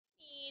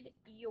need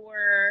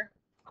your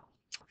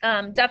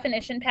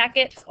definition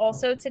packets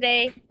also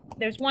today.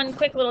 There's one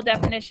quick little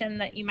definition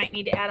that you might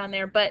need to add on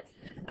there, but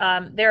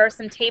there are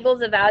some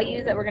tables of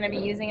values that we're going to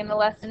be using in the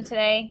lesson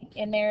today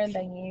in there, and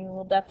then you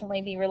will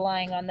definitely be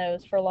relying on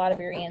those for a lot of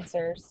your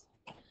answers.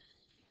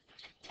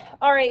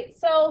 All right,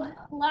 so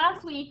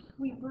last week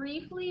we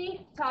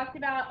briefly talked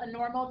about a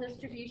normal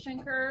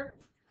distribution curve.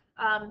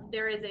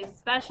 There is a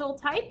special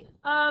type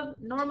of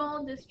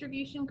normal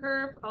distribution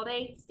curve called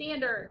a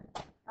standard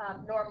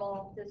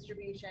normal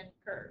distribution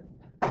curve.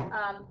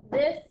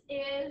 This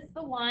is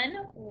the one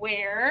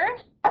where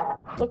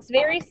it looks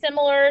very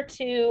similar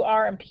to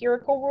our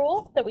empirical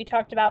rule that we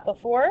talked about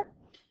before.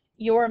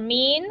 Your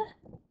mean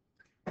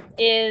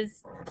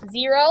is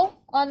 0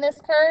 on this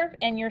curve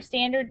and your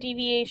standard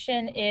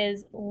deviation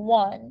is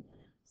 1.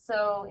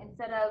 So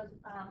instead of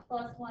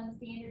plus 1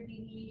 standard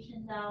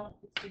deviations out,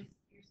 it's just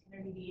your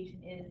standard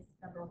deviation is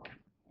number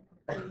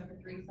 1, number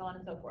 3, so on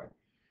and so forth.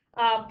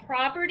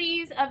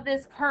 Properties of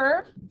this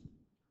curve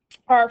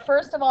are,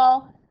 first of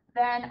all,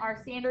 then our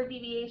standard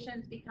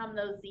deviations become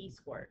those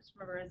z-scores.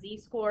 Remember, a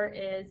z-score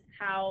is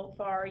how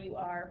far you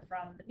are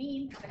from the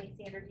mean of any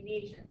standard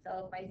deviation.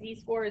 So if my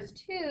z-score is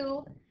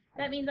 2,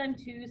 that means I'm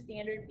 2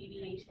 standard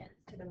deviations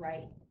to the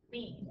right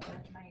mean. Or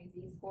if my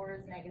z-score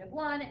is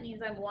 -1, it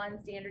means I'm 1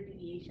 standard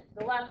deviation to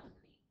the left mean.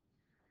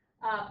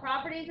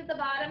 Properties at the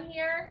bottom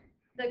here,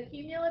 the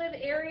cumulative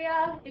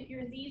area, if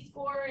your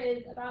z-score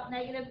is about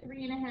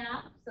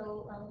 -3.5,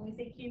 so when we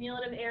say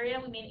cumulative area,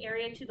 we mean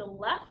area to the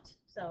left,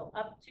 so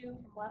up to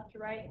from left to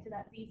right to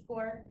that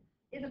z-score,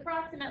 is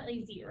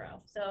approximately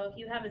 0. So if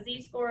you have a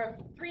z-score of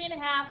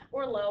 3.5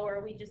 or lower,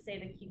 we just say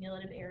the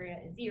cumulative area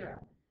is 0.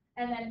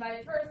 And then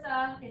vice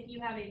versa, if you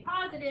have a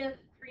positive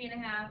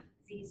 3.5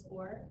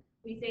 z-score,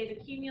 we say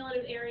the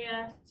cumulative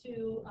area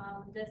to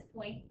this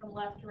point from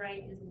left to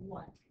right is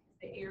 1.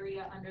 The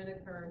area under the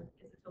curve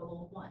is a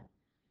total of 1.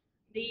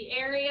 The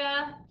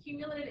area,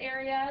 cumulative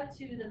area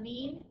to the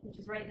mean, which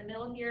is right in the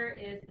middle here,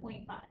 is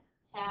 0.5.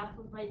 Half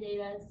of my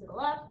data is to the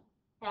left,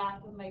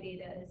 half of my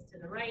data is to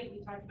the right.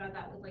 We talked about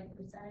that with like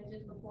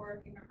percentages before,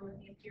 if you remember with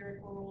the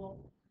empirical rule.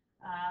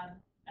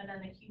 And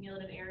then the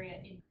cumulative area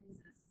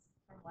increases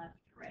from left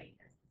to right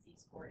as the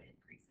z-score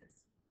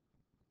increases.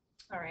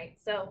 All right,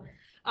 so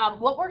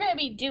what we're going to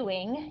be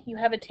doing, you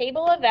have a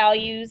table of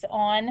values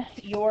on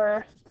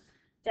your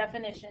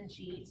definition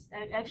sheet.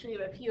 I actually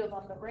have a few of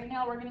them, but right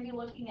now we're going to be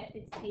looking at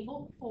it's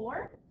table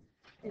 4.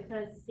 It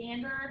says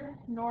standard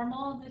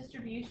normal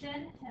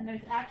distribution, and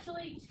there's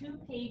actually 2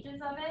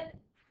 pages of it.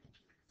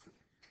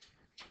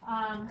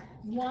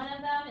 One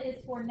of them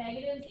is for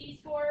negative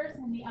z-scores,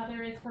 and the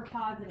other is for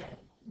positive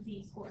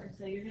z-scores.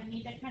 So you're going to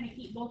need to kind of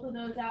keep both of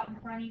those out in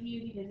front of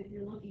you, because if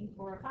you're looking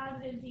for a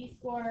positive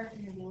z-score,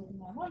 you're going to be looking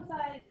on one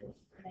side. If you're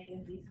looking for a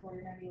negative z-score,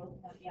 you're going to be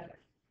looking on the other.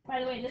 By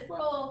the way, this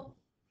little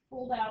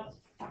fold-out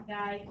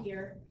guide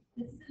here,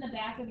 this is in the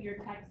back of your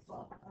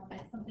textbook.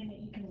 It's something that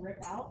you can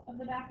rip out of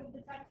the back of the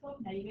textbook.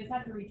 Now, you guys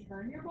have to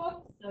return your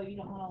book, so you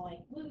don't want to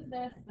like lose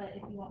this, but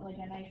if you want like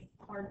a nice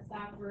hard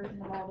stock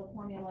version of all the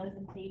formulas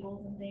and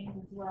tables and things,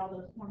 this is where all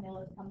those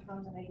formulas come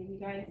from that I give you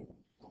guys.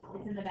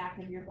 It's in the back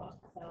of your book,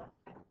 so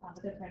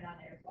it's good print on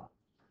there as well.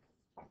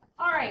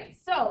 All right,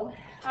 so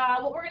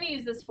what we're going to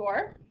use this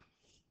for,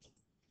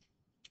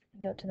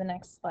 go to the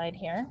next slide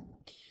here,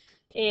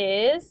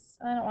 is,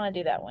 I don't want to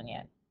do that one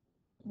yet.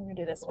 I'm going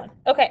to do this one.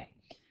 Okay,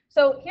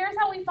 so here's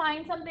how we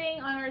find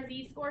something on our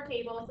z-score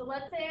table. So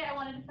let's say I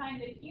wanted to find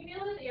the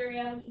cumulative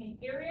area, which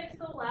means area to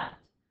the left,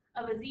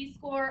 of a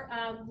z-score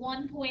of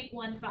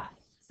 1.15.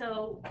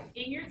 So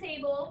in your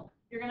table,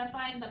 you're going to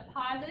find the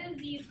positive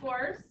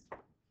z-scores,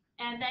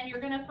 and then you're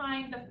going to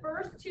find the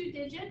first 2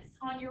 digits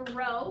on your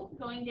row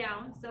going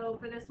down. So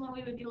for this one,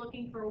 we would be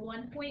looking for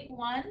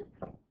 1.1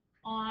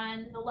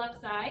 on the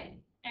left side.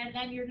 And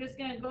then you're just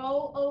going to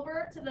go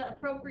over to the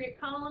appropriate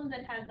column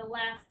that has the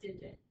last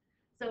digit.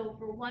 So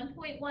for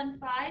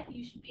 1.15,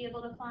 you should be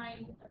able to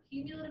find a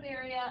cumulative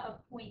area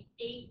of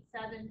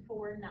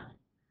 0.8749,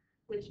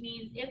 which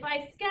means if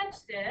I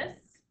sketch this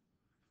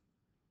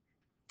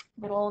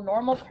little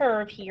normal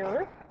curve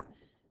here,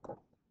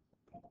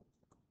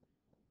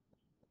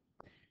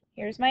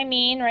 here's my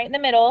mean right in the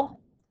middle,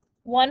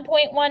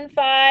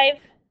 1.15,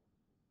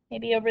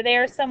 maybe over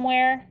there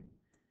somewhere,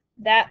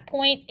 that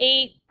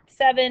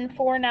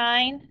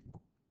 0.8749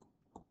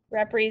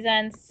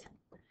 represents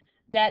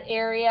that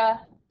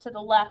area to the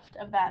left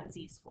of that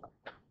z-score.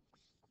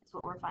 That's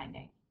what we're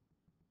finding.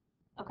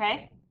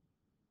 Okay?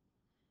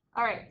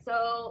 All right,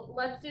 so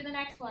let's do the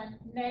next one,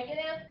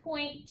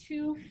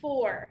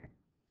 -0.24.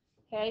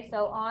 Okay,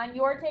 so on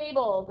your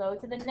table, go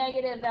to the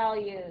negative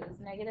values,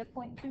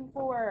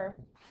 -0.24.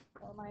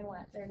 Oh, mine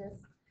went, there it is.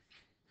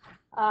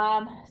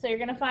 So you're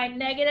going to find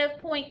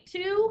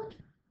 -0.2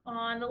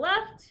 on the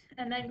left,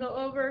 and then go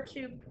over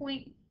to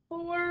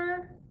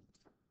 0.4,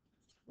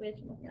 which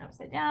is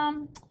upside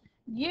down.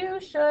 You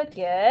should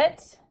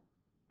get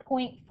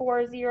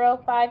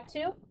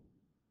 0.4052.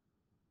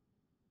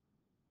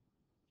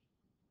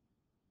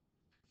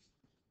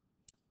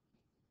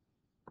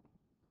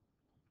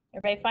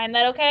 Everybody find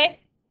that okay?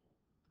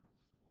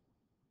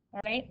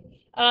 All right.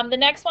 The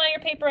next one on your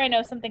paper, I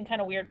know something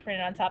kind of weird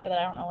printed on top of that.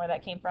 I don't know where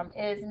that came from,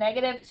 is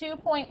negative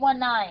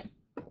 2.19.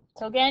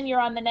 So again, you're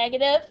on the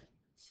negative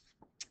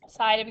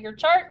side of your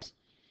chart.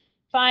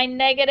 Find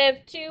negative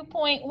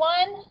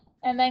 2.1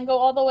 and then go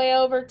all the way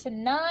over to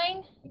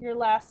 9, your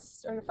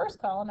last, or your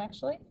first column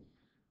actually,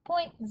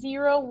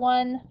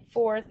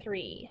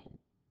 0.0143.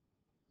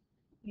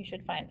 You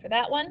should find for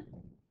that one.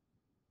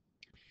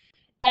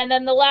 And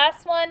then the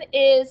last one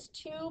is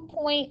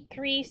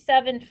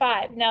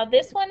 2.375. Now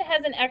this one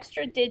has an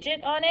extra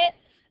digit on it.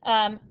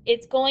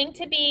 It's going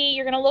to be,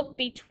 you're going to look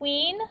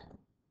between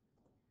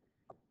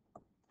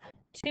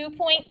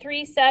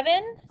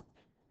 2.37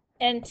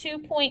 and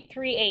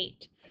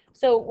 2.38.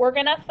 So we're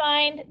going to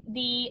find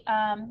the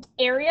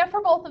area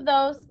for both of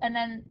those, and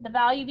then the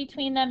value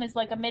between them is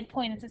like a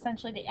midpoint. It's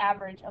essentially the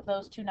average of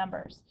those two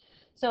numbers.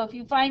 So if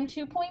you find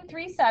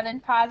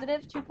 2.37,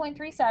 positive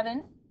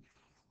 2.37,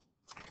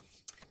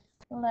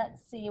 let's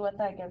see what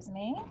that gives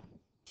me.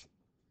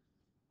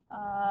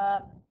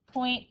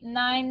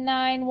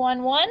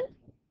 0.9911.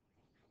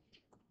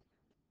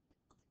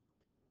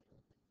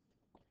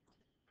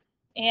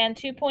 And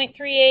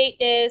 2.38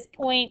 is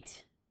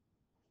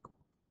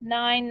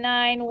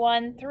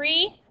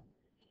 0.9913.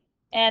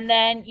 And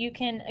then you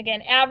can,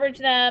 again, average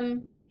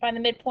them, find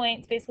the midpoint.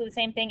 It's basically the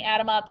same thing. Add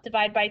them up,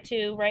 divide by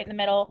 2, right in the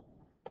middle.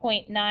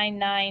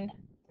 0.9912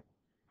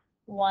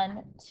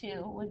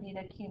 would be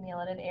the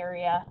cumulative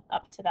area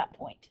up to that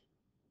point.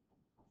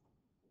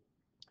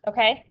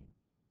 Okay?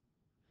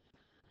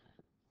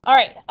 All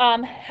right.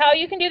 How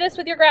you can do this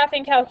with your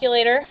graphing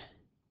calculator.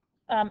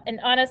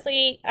 And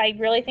honestly, I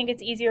really think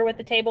it's easier with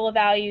the table of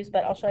values,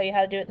 but I'll show you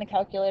how to do it in the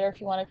calculator if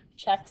you want to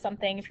check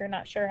something, if you're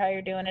not sure how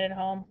you're doing it at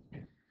home.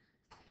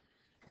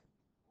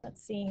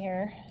 Let's see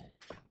here.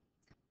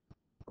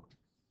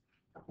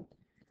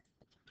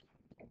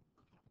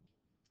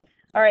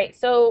 All right,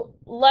 so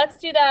let's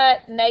do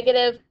that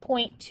negative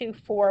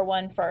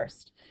 0.241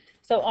 first.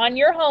 So on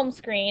your home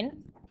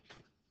screen,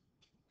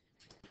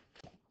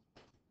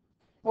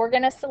 we're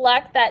going to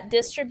select that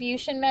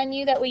distribution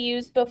menu that we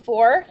used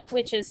before,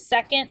 which is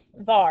second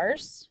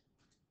vars.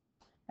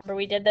 Remember,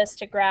 we did this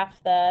to graph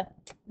the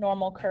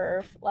normal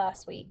curve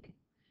last week.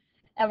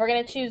 And we're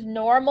going to choose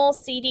normal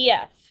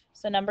CDF,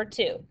 so number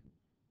 2.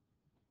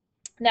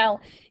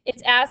 Now,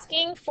 it's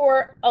asking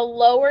for a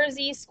lower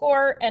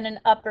z-score and an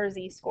upper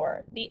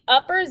z-score. The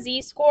upper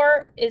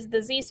z-score is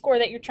the z-score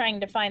that you're trying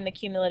to find the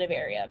cumulative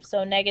area of,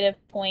 so negative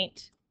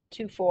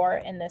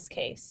 0.24 in this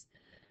case.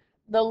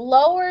 The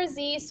lower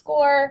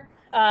z-score,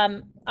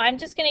 I'm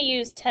just going to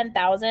use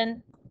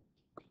 10,000.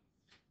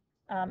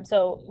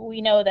 So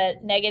we know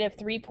that negative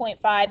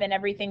 3.5 and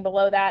everything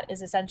below that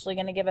is essentially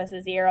going to give us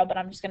a 0, but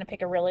I'm just going to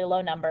pick a really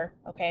low number.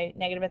 Okay,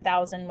 negative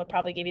 1,000 would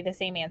probably give you the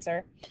same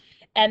answer.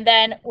 And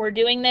then we're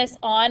doing this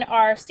on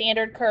our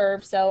standard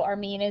curve, so our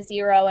mean is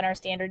 0 and our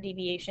standard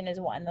deviation is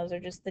 1. Those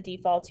are just the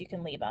defaults. You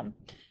can leave them.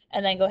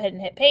 And then go ahead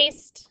and hit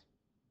paste.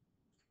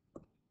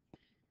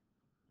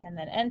 And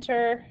then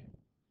enter.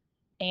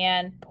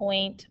 And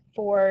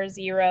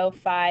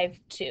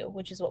 0.4052,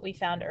 which is what we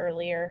found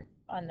earlier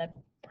on the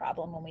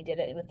problem when we did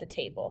it with the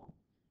table.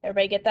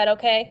 Everybody get that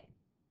okay?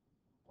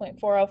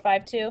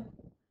 0.4052?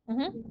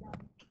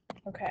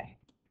 Okay.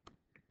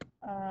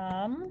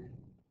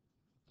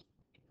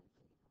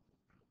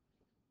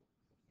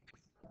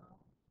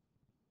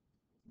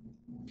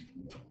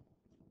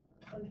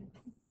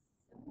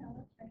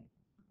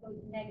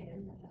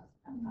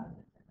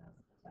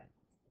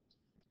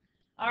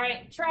 All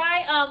right,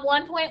 try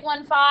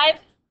 1.15.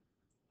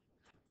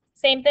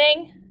 Same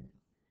thing.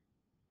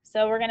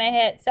 So we're going to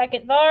hit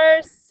second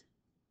vars,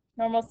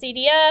 normal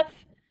CDF,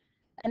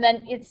 and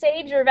then it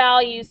saves your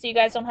values so you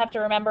guys don't have to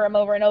remember them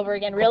over and over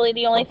again. Really,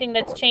 the only thing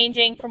that's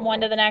changing from one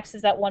to the next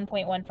is that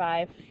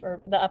 1.15 for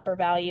the upper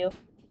value,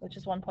 which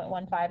is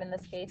 1.15 in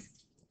this case.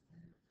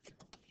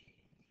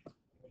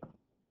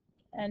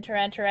 Enter,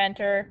 enter,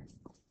 enter,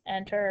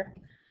 enter.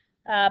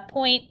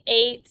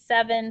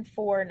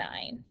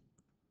 0.8749.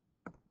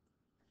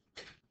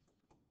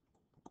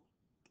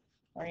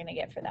 We're going to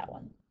get for that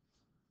one.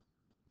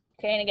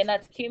 Okay, and again,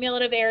 that's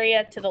cumulative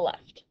area to the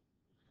left.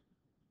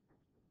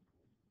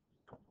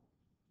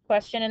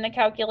 Question in the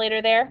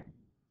calculator there?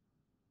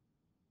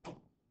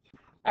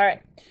 All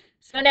right,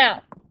 so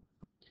now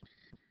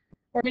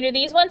we're going to do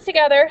these ones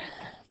together.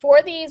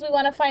 For these, we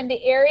want to find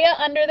the area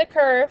under the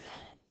curve,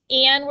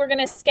 and we're going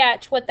to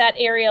sketch what that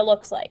area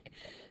looks like.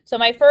 So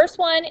my first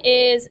one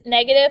is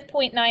negative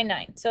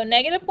 0.99. So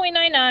negative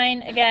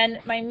 0.99, again,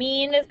 my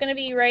mean is going to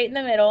be right in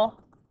the middle.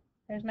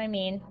 There's my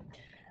mean.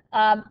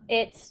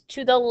 It's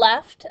to the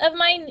left of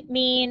my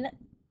mean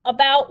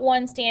about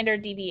 1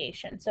 standard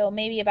deviation. So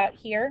maybe about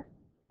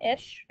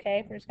here-ish.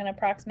 Okay, we're just going to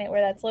approximate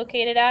where that's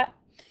located at.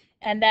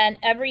 And then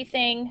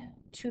everything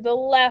to the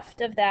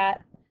left of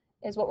that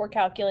is what we're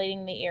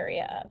calculating the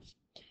area of.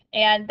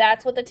 And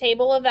that's what the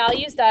table of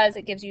values does.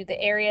 It gives you the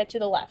area to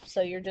the left.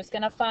 So you're just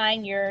going to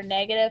find your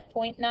negative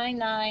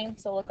 0.99.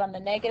 So look on the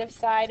negative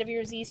side of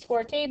your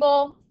z-score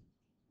table,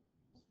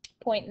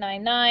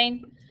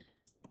 0.99.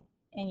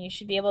 And you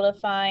should be able to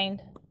find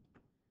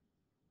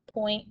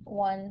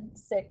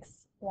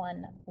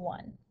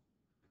 0.1611.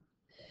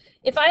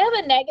 If I have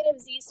a negative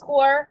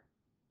z-score,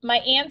 my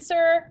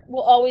answer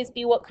will always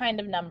be what kind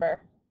of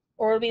number?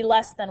 Or it'll be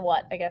less than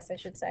what, I guess I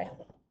should say.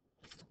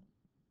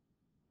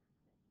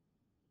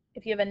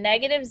 If you have a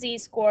negative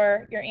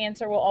z-score, your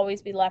answer will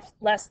always be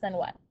less than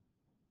what?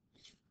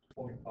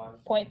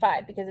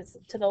 0.5, because it's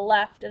to the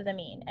left of the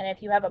mean. And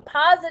if you have a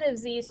positive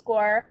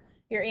z-score,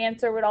 your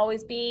answer would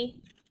always be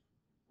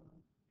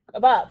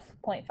above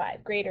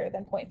 0.5, greater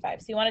than 0.5.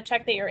 So you want to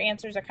check that your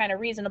answers are kind of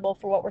reasonable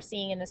for what we're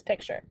seeing in this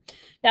picture.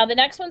 Now the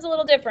next one's a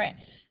little different.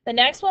 The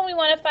next one, we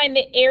want to find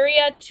the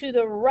area to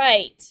the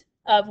right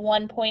of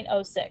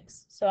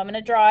 1.06. So I'm going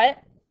to draw it.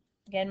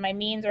 Again, my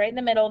mean's right in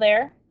the middle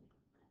there.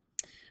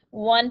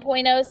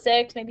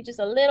 1.06, maybe just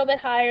a little bit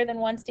higher than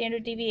 1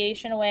 standard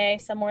deviation away,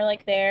 somewhere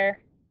like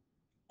there.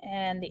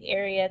 And the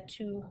area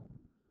to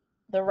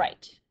the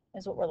right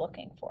is what we're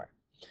looking for.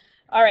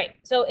 All right,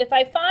 so if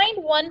I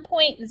find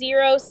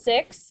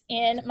 1.06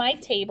 in my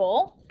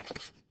table,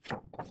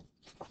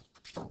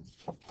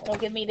 it'll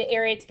give me the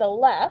area to the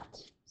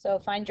left. So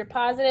find your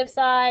positive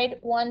side,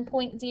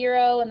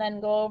 1.0, and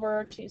then go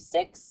over to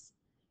 6.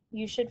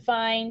 You should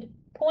find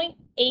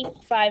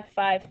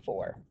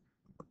 0.8554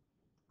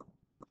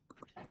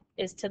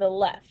 is to the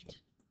left.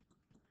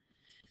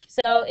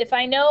 So if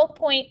I know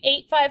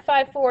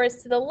 0.8554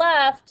 is to the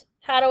left,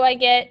 how do I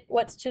get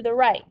what's to the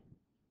right?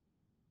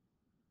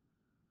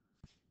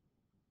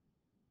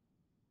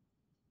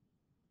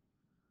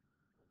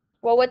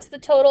 Well, what's the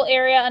total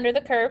area under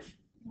the curve?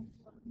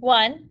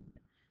 1.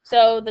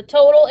 So the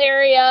total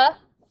area,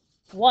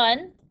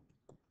 1,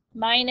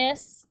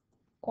 minus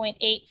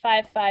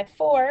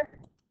 0.8554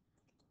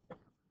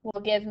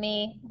 will give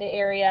me the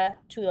area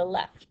to the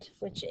left,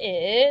 which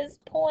is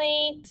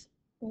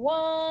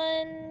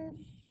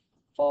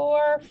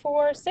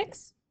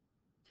 0.1446.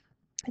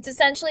 It's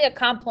essentially a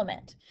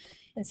complement.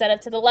 Instead of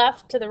to the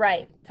left, to the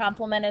right.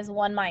 Complement is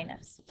 1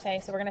 minus. Okay,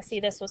 so we're going to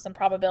see this with some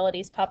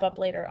probabilities pop up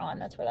later on.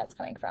 That's where that's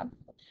coming from.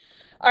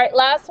 All right,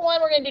 last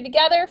one we're going to do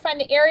together. Find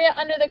the area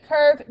under the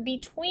curve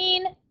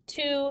between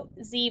two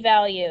z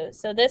values.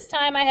 So this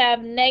time I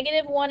have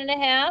negative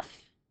 1.5,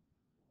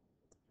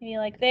 maybe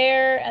like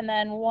there, and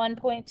then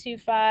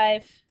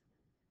 1.25,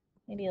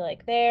 maybe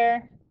like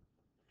there.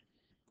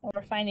 And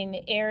we're finding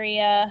the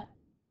area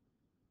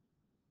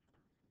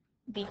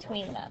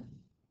between them.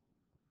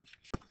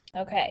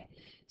 Okay,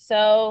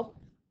 so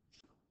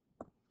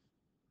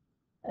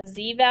a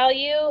z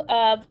value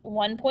of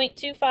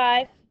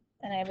 1.25,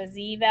 and I have a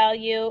z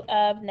value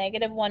of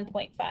negative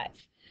 1.5.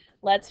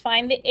 Let's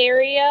find the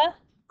area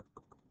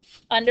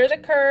under the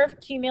curve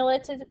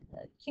cumulative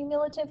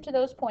to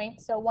those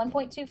points. So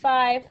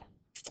 1.25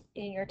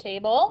 in your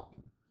table,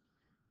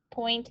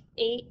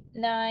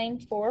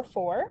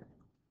 0.8944.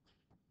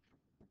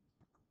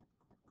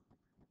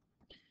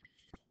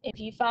 If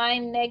you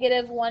find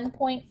negative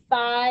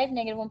 1.5,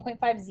 negative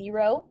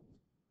 1.50,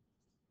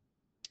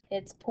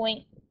 it's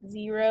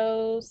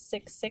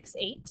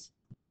 0.0668.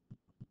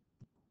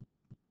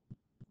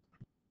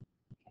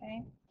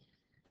 Okay.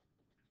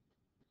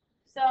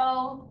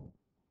 So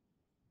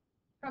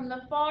from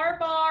the far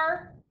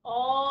bar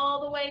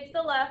all the way to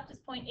the left is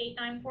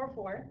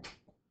 0.8944.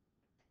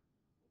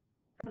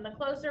 From the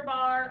closer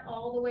bar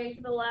all the way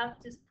to the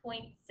left is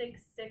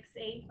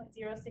 0.668,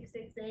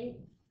 0.0668.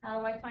 How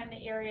do I find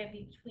the area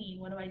between?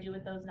 What do I do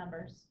with those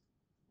numbers?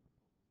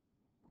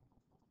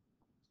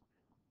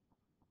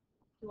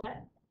 Do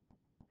what?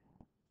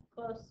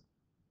 Close.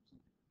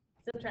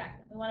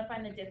 Subtract. We want to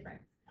find the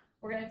difference.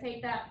 We're going to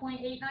take that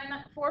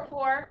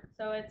 0.8944,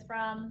 so it's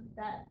from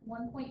that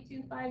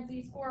 1.25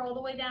 z-score all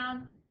the way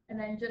down, and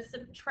then just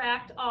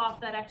subtract off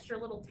that extra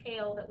little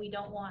tail that we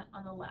don't want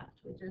on the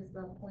left, which is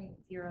the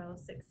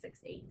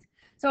 0.0668.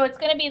 So it's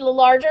going to be the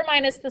larger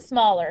minus the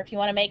smaller, if you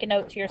want to make a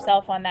note to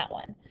yourself on that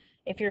one.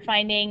 If you're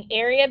finding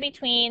area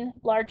between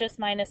largest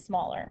minus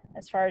smaller,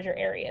 as far as your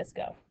areas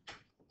go.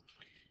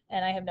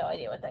 And I have no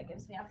idea what that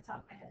gives me off the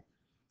top of my head.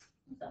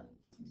 So,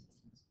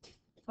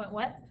 point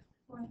what?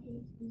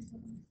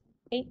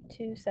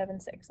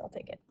 8276. I'll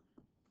take it.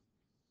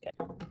 Good.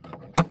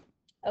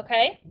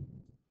 Okay.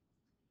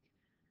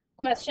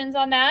 Questions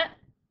on that?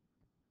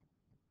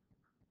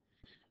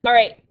 All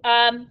right.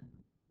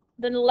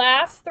 The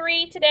last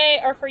 3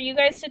 today are for you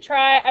guys to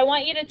try. I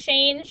want you to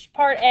change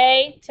part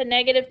A to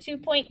negative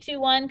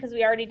 2.21 because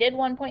we already did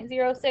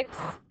 1.06.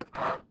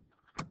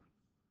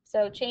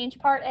 So change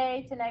part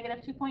A to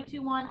negative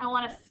 2.21. I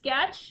want a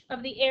sketch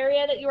of the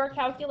area that you are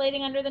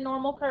calculating under the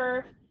normal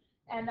curve.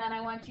 And then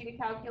I want you to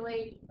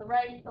calculate the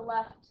right, the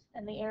left,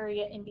 and the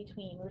area in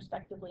between,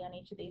 respectively, on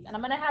each of these. And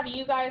I'm going to have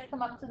you guys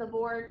come up to the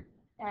board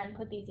and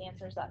put these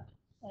answers up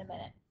in a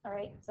minute. All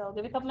right, so I'll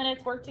give you a couple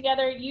minutes, work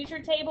together. Use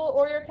your table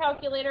or your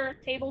calculator.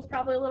 Table's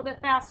probably a little bit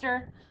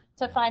faster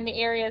to find the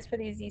areas for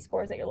these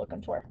z-scores that you're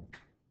looking for.